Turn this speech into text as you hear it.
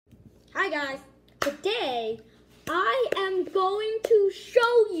Hi guys, today I am going to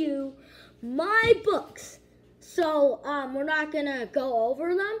show you my books. So we're not gonna go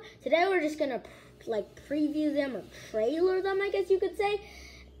over them. Today we're just gonna preview them or trailer them, I guess you could say.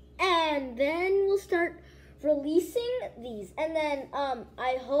 And then we'll start releasing these. And then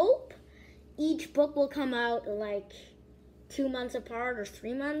I hope each book will come out like 2 months apart or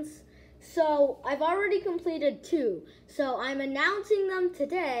 3 months. So I've already completed 2. So I'm announcing them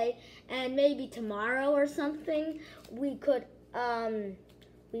today, and maybe tomorrow or something we could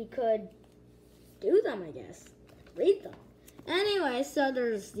do them, I guess. Read them. Anyway, so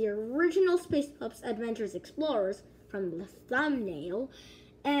there's the original Space Pups Adventures Explorers from the thumbnail,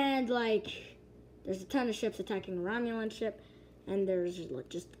 and there's a ton of ships attacking a Romulan ship, and there's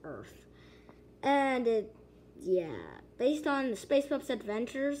just Earth. And based on the Space Pups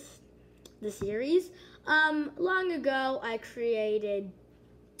Adventures, the series. Long ago, I created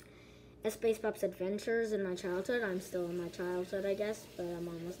a Space Pups Adventures in my childhood. I'm still in my childhood, I guess, but I'm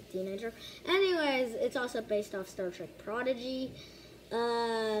almost a teenager. Anyways, it's also based off Star Trek Prodigy.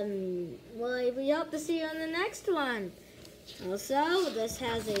 Well, we hope to see you on the next one. Also, this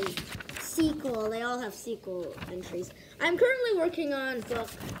has a sequel. They all have sequel entries. I'm currently working on book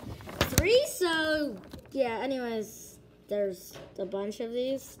 3, so yeah, anyways, there's a bunch of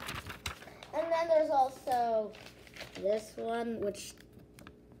these. And then there's also this one, which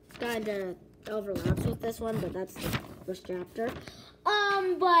kind of overlaps with this one, but that's the first chapter.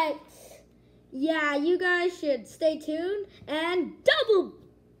 But yeah, you guys should stay tuned and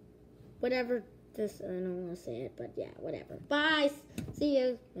whatever this, I don't want to say it, but yeah, whatever. Bye. See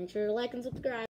you. Make sure to like and subscribe.